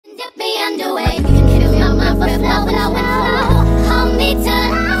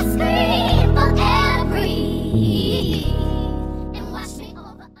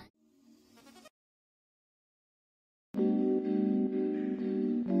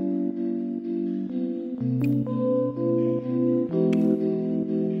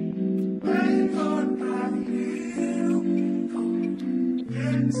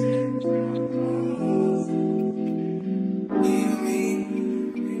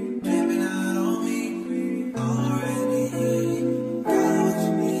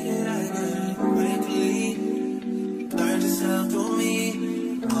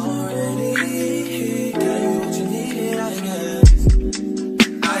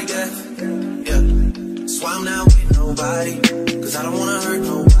Cause I don't wanna hurt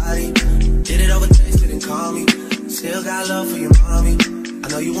nobody. Did it over text, didn't call me. Still got love for your mommy. I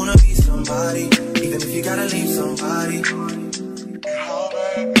know you wanna be somebody, even if you gotta leave somebody.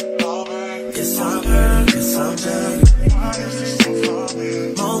 Yes, I'm hurt, yes, I'm dead.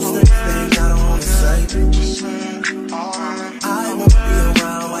 Most of the things I don't wanna say. I won't be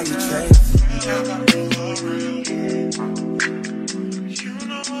around while you chase.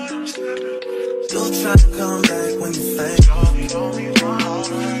 You'll try to come back when you faint.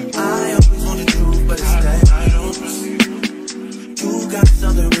 I always want the truth, but it's dangerous. You got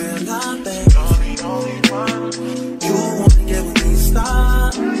something real, not bad. You wanna get with me,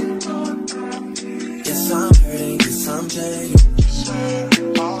 stop. Yes, I'm hurting, yes, I'm jaded.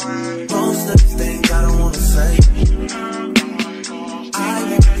 Most of these things I don't wanna say. I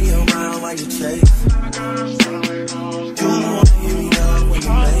won't be around while you chase. You wanna hear me up when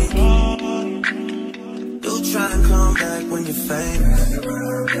you make it. You'll try and come back when you're famous.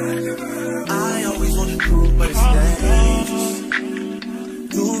 I always want the truth, but it's dangerous.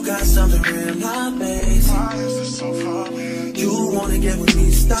 You got something real, not basic. You wanna get with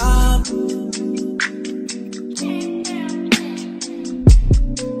me, stop.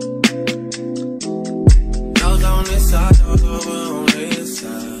 Those on this side, those over on this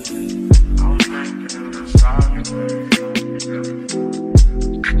side.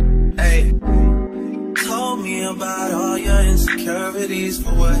 Hey, told me about all your insecurities,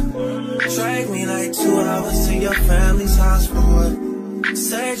 for what? Drag me like 2 hours to your family's house, for what?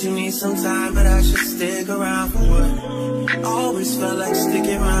 Said you need some time, but I should stick around, for what? Always felt like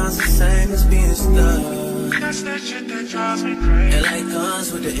sticking around's the same as being stuck. That's that shit that drives me crazy. And like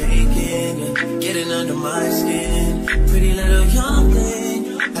guns with the aching and getting under my skin. Pretty little young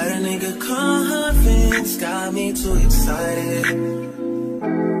thing, had a nigga convinced, got me too excited.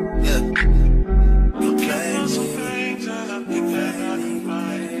 Yeah, you play me, you play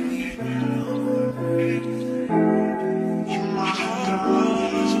me. You my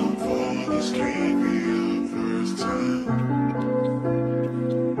heart, for this can't be the first time.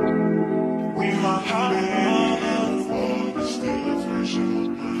 We my heart, for this version.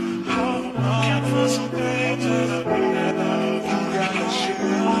 Can't find some things that I need enough. You gotta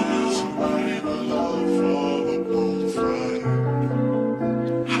share somebody but love for the both right.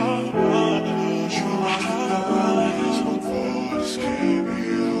 You my heart, for this can't be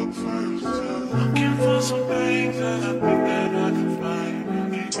the first time. Looking for some things that I think that I can find.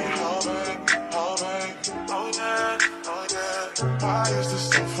 Oh yeah, oh yeah. Why is this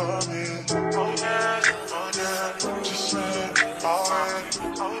so funny? Oh yeah, just say it. Alright,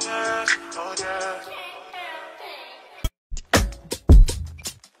 oh yeah, oh yeah.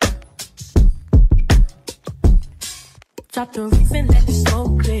 Drop the roof and let the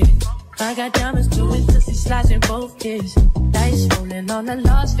smoke clear. I got diamonds doing pussy slides in both ears. Dice rolling on the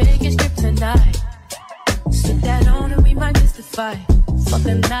Las Vegas strip tonight. Slip that on and we might miss the fight.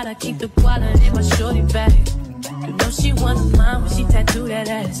 Fucking night, I keep the wallet in my shorty bag. You know she wasn't mine when she tattooed that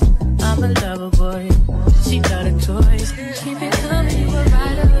ass. I'm a lover boy, she love the toys. Keep it coming, you a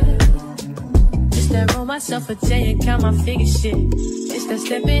rider. It's that roll myself a J and count my figure shit. It's that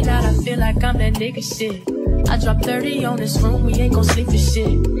stepping out, I feel like I'm that nigga shit. I drop 30 on this room, we ain't gon' sleep for shit.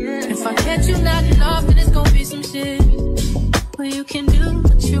 If I catch you nodding off, then it's gon' be some shit. Well, you can do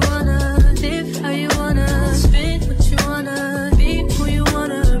what you wanna, live how you wanna, spit what you wanna, be who you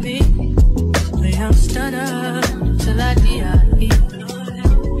wanna be. Well, I'm stunner till I die. You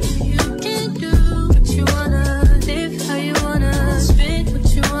can do what you wanna, live how you wanna, spit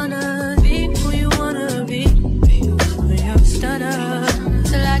what you wanna, be who you wanna be. Well, I'm stunner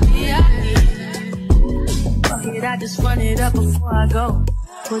till I die. I just run it up before I go.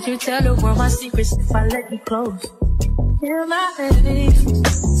 Would you tell the world my secrets if I let you close? Yeah, my baby,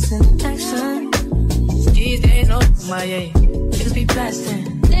 it's in action. These days, no my yeah. Niggas be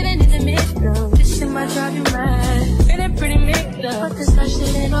blasting, living in the middle. This shit might drive you mad. Feeling pretty mixed up, but this life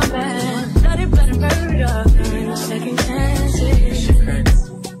shit ain't all bad. Bloody, blood and murder, there ain't no second chances.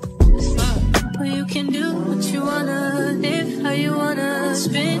 Well, you can do what you wanna, live how you wanna,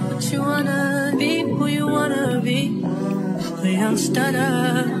 spit what you wanna, be who you wanna be. A young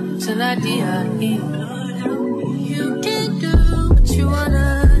stunner till I die. You can do what you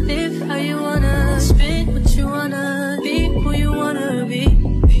wanna, live how you wanna, spin what you wanna, be who you wanna be.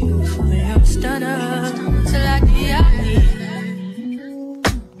 We're stunner till I die.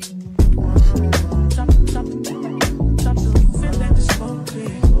 Drop the roof and let the smoke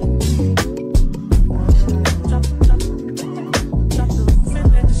clear. Drop the roof and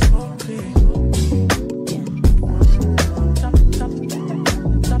let the smoke clear.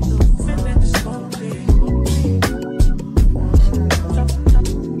 Drop the roof and let the smoke clear. Drop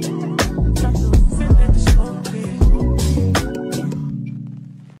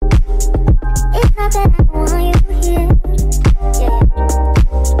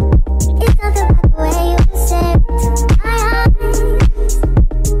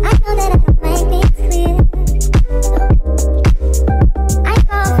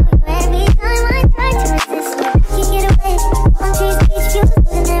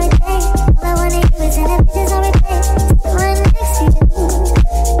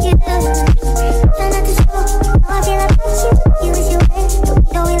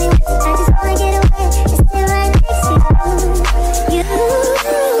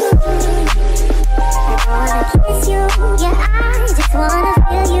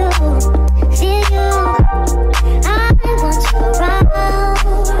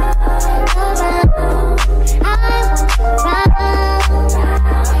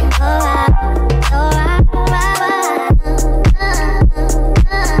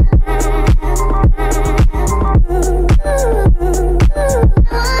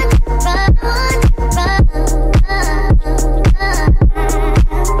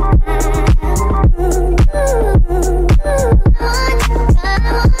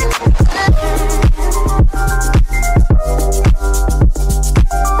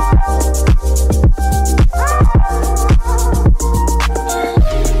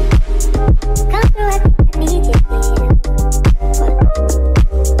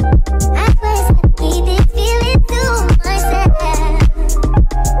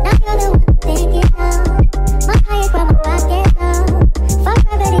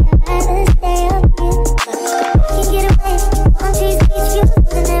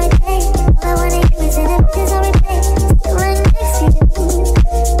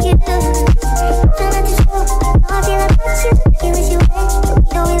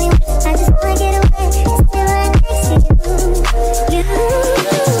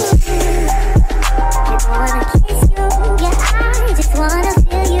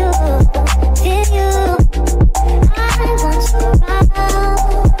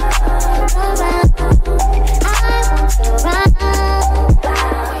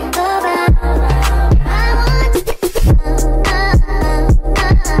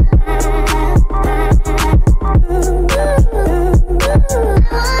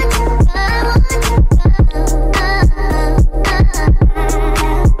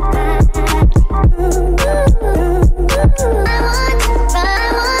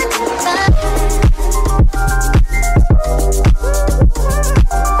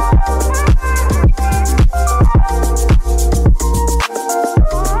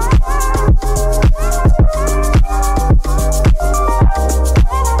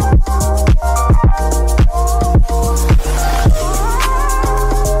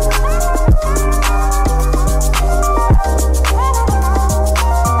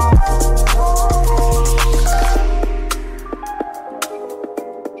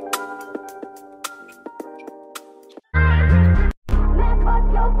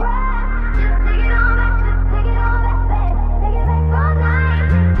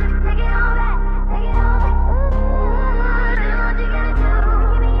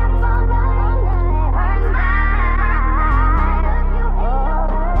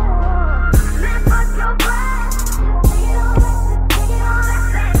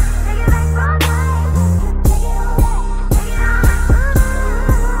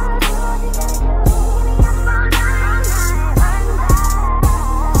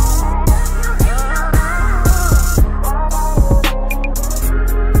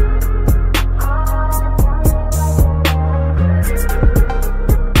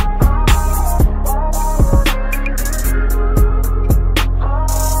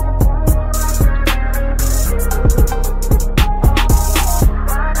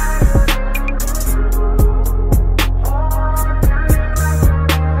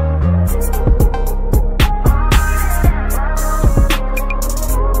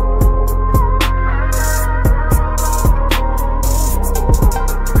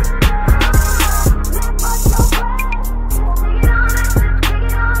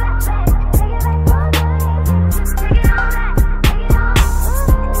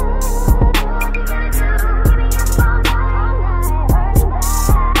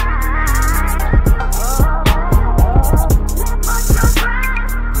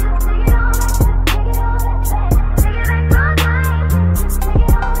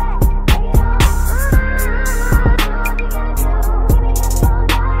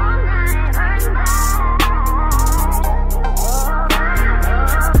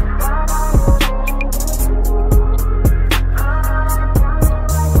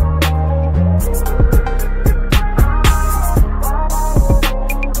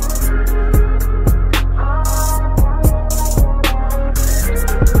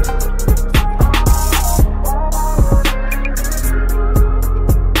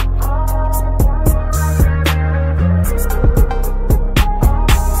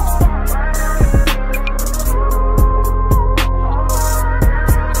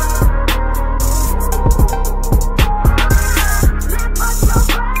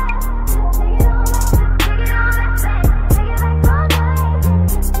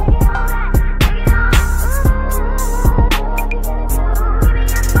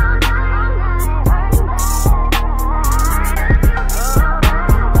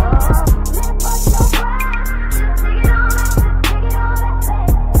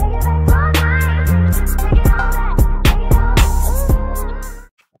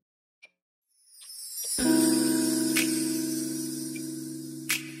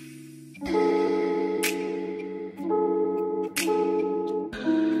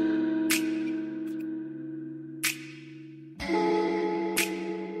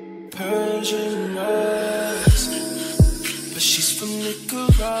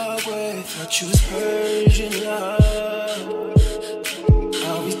up with. Thought you was Persian love.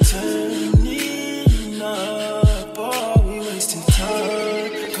 Are we turning up? Or are we wasting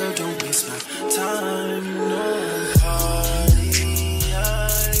time? Girl, don't waste my time. No party, I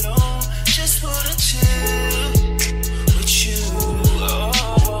don't just wanna chill with you.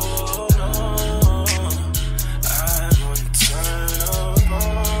 Oh no, I wanna turn up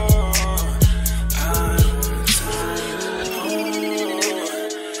on. I wanna turn you on.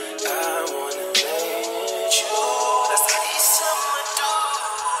 I wanna let you. That's how these someone do.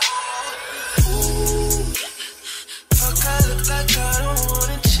 Ooh, fuck, I look like I don't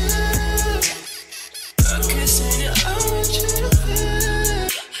wanna chill. I'm kissing you, I want you to feel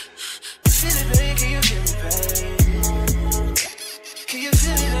it. Feel it, baby, can you feel me, baby? Can you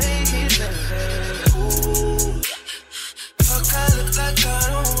feel it, baby, can you feel me, baby? Ooh, fuck, I look like I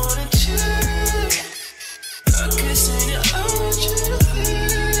don't wanna chill. I'm kissing you, I want you to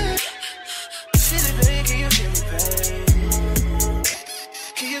feel it. Feel it, baby, can you feel me, baby?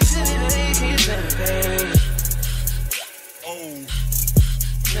 Can you feel it, baby, can you feel me, baby? Oh,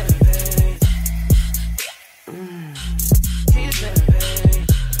 feel it, baby. Can you feel me, baby?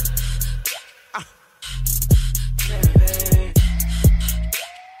 Feel it, baby.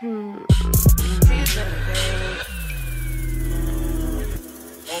 Can you feel me, baby?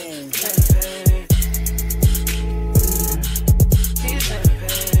 Oh, feel it, baby. Can you feel me,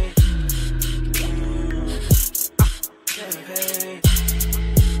 baby? Feel it, baby.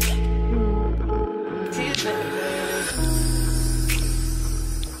 Can you feel me, baby?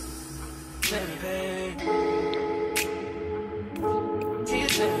 Feel me, baby. Can you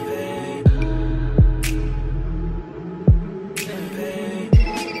feel me, baby? Feel me, baby.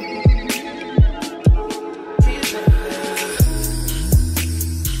 Can you feel me, baby?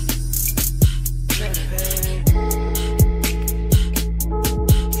 Feel me, baby.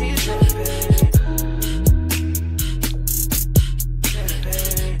 Can you feel me, baby? Feel me,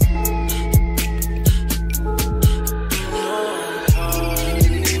 baby. No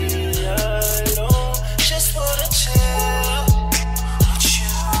party, I don't just wanna chill with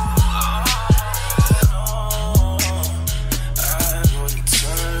you. Oh no, I wanna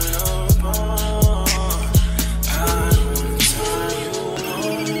turn up on. I wanna turn you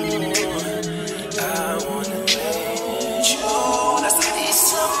on. I wanna let you. That's how these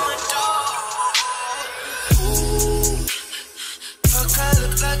someone do. Ooh, fuck, I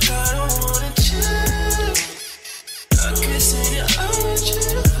look like I don't wanna chill. I'm kissing you, I want you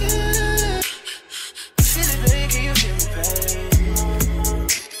to feel it. Feel it, baby, can you feel me, baby?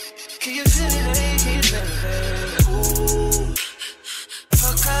 Can you feel it?